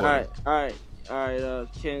them in order. All right.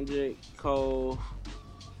 Kendrick, Cole.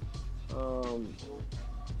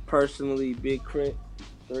 Personally, Big Crit,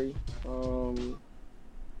 3.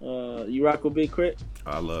 You rock with Big Crit?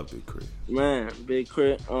 I love Big Crit. Man, Big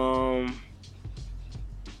Crit.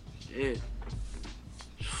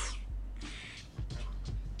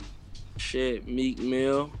 Shit, Meek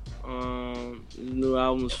Mill. His new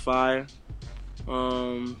album's fire.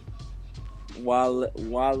 Wale.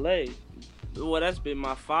 Well, that's been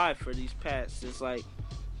my 5 for these past since like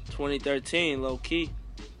 2013, low key.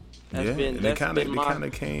 They kind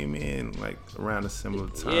of came in like around a similar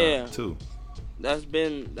time too. That's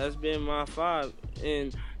been my 5,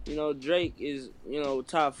 and Drake is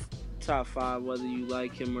top 5 whether you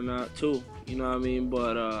like him or not too. You know what I mean?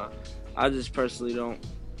 But I just personally don't.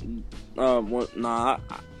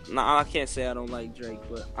 I can't say I don't like Drake,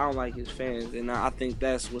 but I don't like his fans, and I think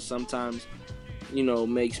that's what sometimes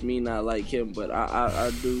makes me not like him. But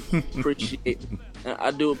I do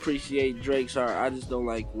appreciate Drake's art. I just don't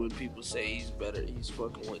like when people say he's better. He's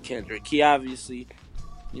fucking with Kendrick. He obviously,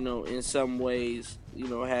 in some ways,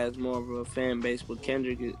 has more of a fan base. But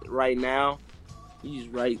Kendrick, right now, he's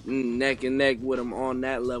right neck and neck with him on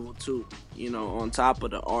that level too. On top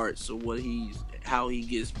of the art. So how he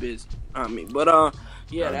gets busy. I mean, but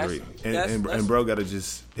that's and bro gotta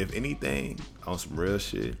just, if anything, on some real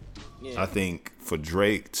shit. Yeah. I think for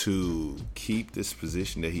Drake to keep this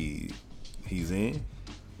position that he's in,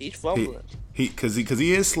 he's fumbling. Because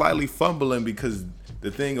he is slightly fumbling, because the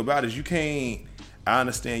thing about it is you can't. I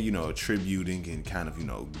understand, attributing and kind of,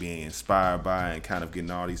 being inspired by and kind of getting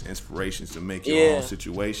all these inspirations to make your own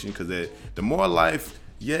situation. Because the more life,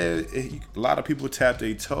 a lot of people tap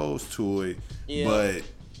their toes to it. Yeah. But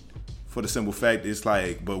for the simple fact, it's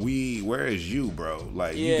like, where is you, bro?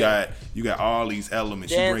 Like, you got all these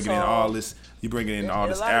elements. You bringing in all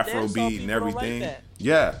this Afro beat and everything. Like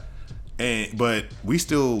but we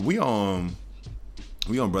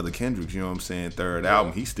on Brother Kendrick's, you know what I'm saying, third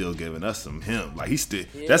album, he's still giving us some him. Like,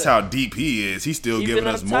 that's how deep he is. He's still giving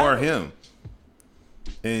us more him.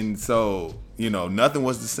 And so, nothing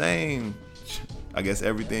was the same. I guess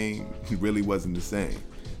everything really wasn't the same.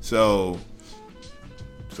 So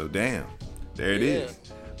damn, there it is.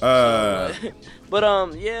 But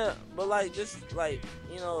like, just like,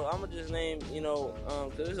 I'ma just name,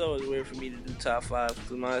 cause it's always weird for me to do top 5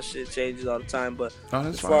 because my shit changes all the time. But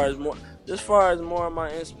as far as more of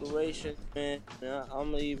my inspiration, man,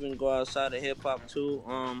 I'ma even go outside of hip hop too.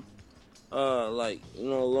 Like,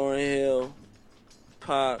 Lauryn Hill,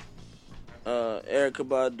 Pac, Erykah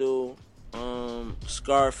Badu,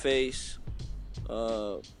 Scarface,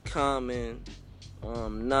 Common,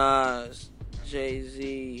 Nas,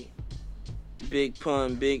 Jay-Z, Big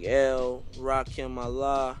Pun, Big L, Rakim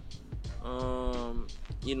Allah.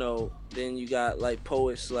 Then you got like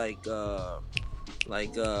poets like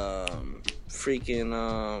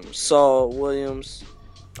freaking Saul Williams.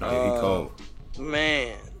 Cold.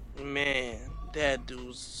 Man, that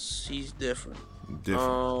he's different.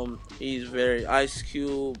 He's very Ice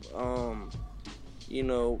Cube.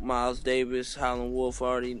 Miles Davis, Howlin' Wolf,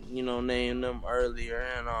 already named them earlier,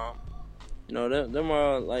 You know, them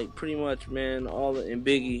are like pretty much, man, all in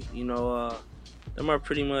Biggie. You know, them are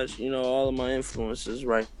pretty much, you know, all of my influences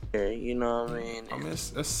right there. You know what I mean? I mean,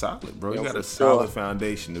 that's solid, bro. You Yo, got a for solid sure.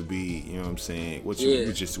 foundation to be, you know what I'm saying? Yeah.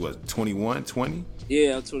 You just, what, 21, 20?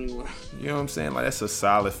 Yeah, I'm 21. You know what I'm saying? Like, that's a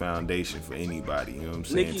solid foundation for anybody, you know what I'm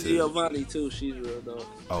saying? Nikki Giovanni too. She's real dope.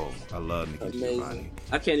 Oh, I love Nikki Giovanni. Amazing.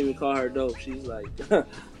 I can't even call her dope. She's like,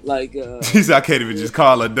 like. She said, I can't even just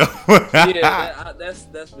call her dope. Yeah,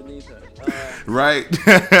 that's beneath her. Right?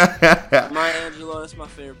 Maya Angelou, that's my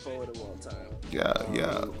favorite poet of all time. Yeah.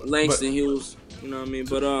 Langston Hughes, you know what I mean?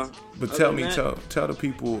 But tell me, tell the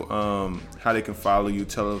people how they can follow you.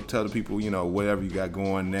 Tell the people, you know, whatever you got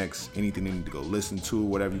going next, anything they need to go listen to,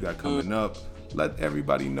 whatever you got coming up. Let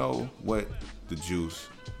everybody know what the Juice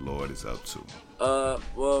Lord is up to.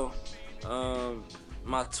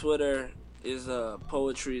 My Twitter is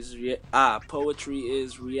poetry is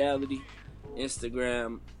reality.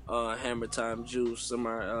 Instagram, Hammer Time Juice. Some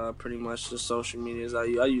are pretty much the social medias. I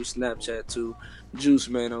use Snapchat too, Juice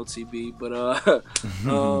Man OTB. But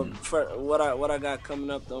for what I got coming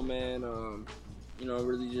up though, man, you know,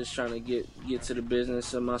 really just trying to get to the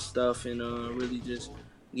business of my stuff and really just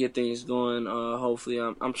get things going. Hopefully,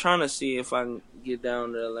 I'm trying to see if I can get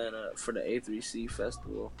down to Atlanta for the A3C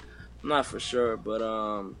festival. I'm not for sure, but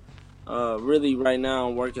really right now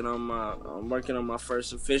I'm working on my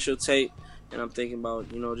first official tape. And I'm thinking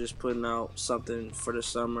about, you know, just putting out something for the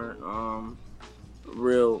summer.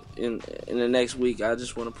 Real in the next week, I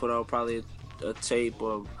just want to put out probably a tape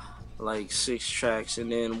of like 6 tracks,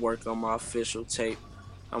 and then work on my official tape.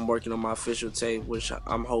 I'm working on my official tape, which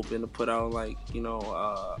I'm hoping to put out like, you know,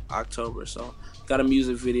 October. So got a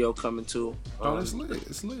music video coming too. It's lit.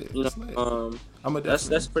 It's lit.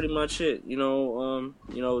 That's pretty much it. You know,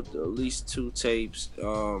 at least 2 tapes.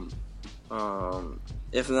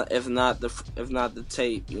 If not the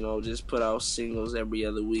tape, you know, just put out singles every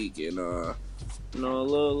other week, and you know, a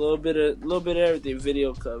little bit of everything.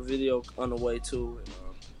 Video on the way too.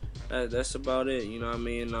 And, that's about it. You know what I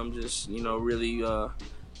mean? I'm just, you know, really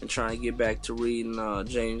and trying to get back to reading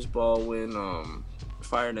James Baldwin,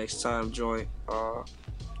 Fire Next Time joint. You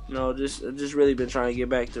know, just really been trying to get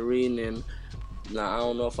back to reading, and now I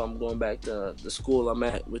don't know if I'm going back to the school I'm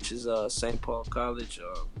at, which is St. Paul College.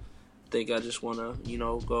 Think I just want to, you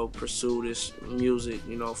know, go pursue this music,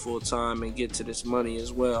 you know, full time and get to this money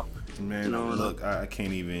as well. Man, you know, look, I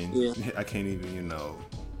can't even, you know,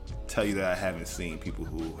 tell you that I haven't seen people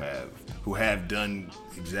who have done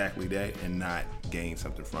exactly that and not gained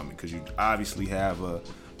something from it. Because you obviously have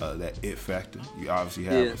that it factor. You obviously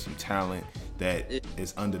have some talent that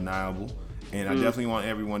is undeniable, and I definitely want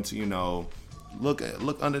everyone to, you know, look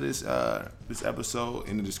under this episode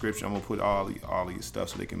in the description. I'm gonna put all of your stuff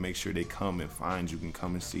so they can make sure they come and find you, can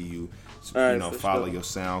come and see you. So, right, you know, follow your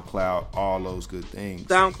SoundCloud, all those good things.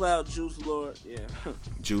 SoundCloud, Juice Lord,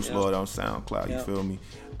 Juice Lord on SoundCloud. You feel me?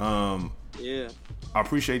 I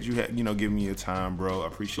appreciate you, you know, giving me your time, bro. I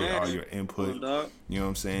appreciate all your input. You know what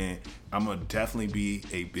I'm saying? I'm gonna definitely be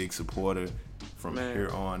a big supporter from here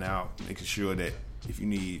on out, making sure that if you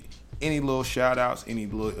need any little shout outs, any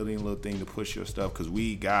little thing to push your stuff, because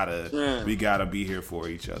we gotta be here for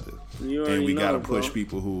each other, and we gotta push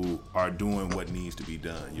people who are doing what needs to be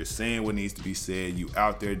done. You're saying what needs to be said. You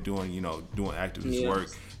out there doing activist work.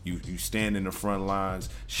 You stand in the front lines,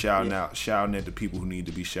 shouting at the people who need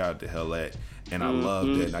to be shouted the hell at. And I love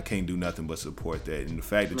that, and I can't do nothing but support that. And the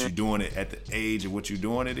fact that you're doing it at the age of what you're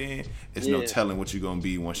doing it in, it's no telling what you're going to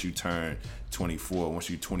be once you turn 24, once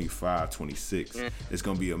you're 25, 26. It's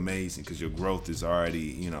going to be amazing because your growth is already,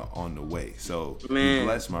 you know, on the way. So, you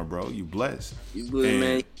blessed, my bro. You blessed. You blessed,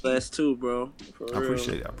 man. You blessed too, bro. For I real.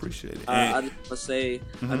 appreciate it. I just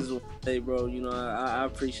want to say, bro, you know, I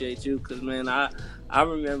appreciate you because, man, I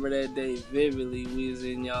remember that day vividly. We was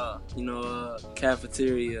in y'all, you know,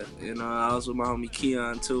 cafeteria, and I was with my homie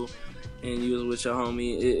Keon too, and you was with your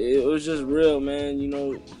homie. It was just real, man. You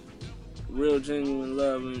know, real genuine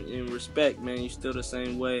love and respect, man. You still the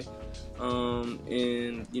same way,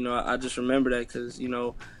 and you know, I just remember that because, you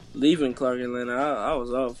know, leaving Clark Atlanta, I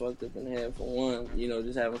was all fucked up in the head for one. You know,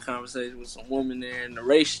 just having a conversation with some woman there and the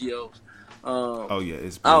ratios.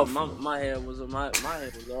 It's beautiful. My head was already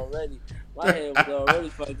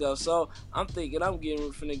fucked up. So I'm thinking I'm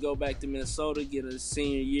finna go back to Minnesota, get a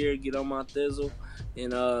senior year, get on my thizzle,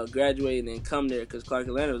 and graduate and come there, because Clark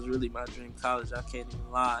Atlanta was really my dream college. I can't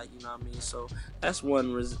even lie, you know what I mean? So that's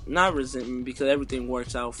one not resentment, because everything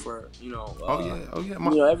works out for, you know. You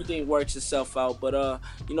know, everything works itself out, but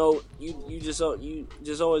you know, you just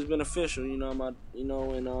always beneficial, you know. You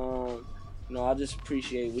know, I just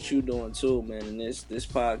appreciate what you doing too, man, and this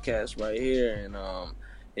podcast right here, and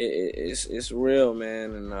it's real,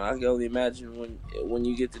 man. And I can only imagine when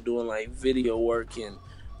you get to doing like video work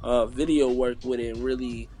with it, and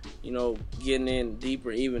really, getting in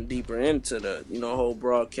even deeper into the, whole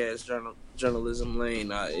broadcast journalism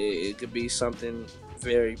lane. It could be something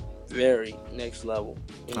very, very next level.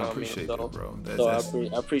 I appreciate that, bro.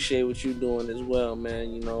 I appreciate what you're doing as well,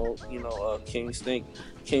 man. Kings think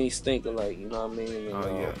alike. You know what I mean?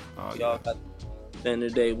 Y'all got, at the end of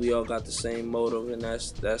the day, we all got the same motive, and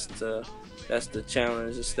that's the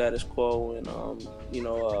challenge, the status quo, and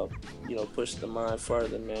push the mind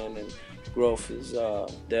further, man. And growth is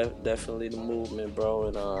definitely the movement, bro.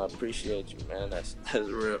 And I appreciate you, man. That's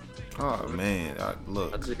real. Oh man,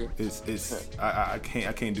 look, I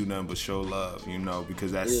can't do nothing but show love,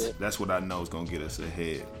 because that's what I know is gonna get us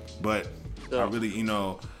ahead. But I really,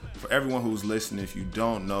 for everyone who's listening, if you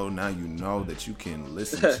don't know, now you know that you can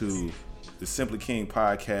listen to the Simply King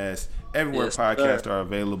podcast. Everywhere podcasts are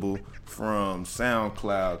available, from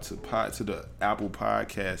SoundCloud to the Apple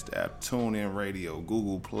Podcast app, TuneIn Radio,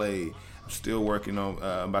 Google Play. I'm still working on.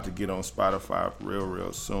 I'm about to get on Spotify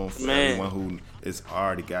real soon for everyone who is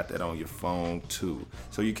already got that on your phone too.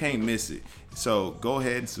 So you can't miss it. So go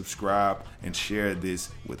ahead and subscribe and share this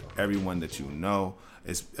with everyone that you know.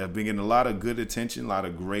 It's been getting a lot of good attention, a lot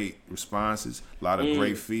of great responses, a lot of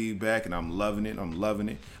great feedback, and I'm loving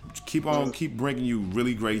it. Keep bringing you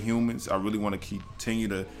really great humans. I really want to continue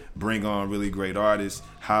to bring on really great artists,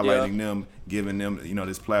 highlighting them, giving them,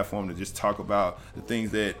 this platform to just talk about the things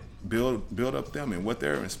that build up them and what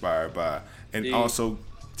they're inspired by, and also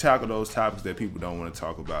tackle those topics that people don't want to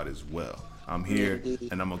talk about as well. I'm here,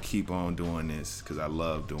 and I'm gonna keep on doing this because I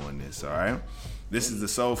love doing this. All right. This is the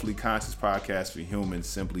Soulfully Conscious podcast for humans,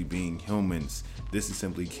 simply being humans. This is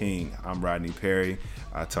Simply King. I'm Rodney Perry.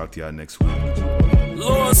 I'll talk to y'all next week.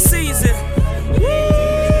 Lord season.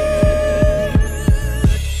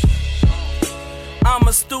 I'm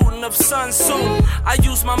a student of Sun Tzu. I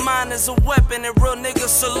use my mind as a weapon and real niggas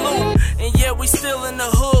salute. And yeah, we still in the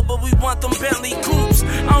hood, but we want them Bentley coupes.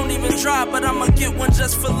 I don't even drive, but I'ma get one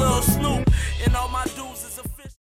just for Lil Snoop.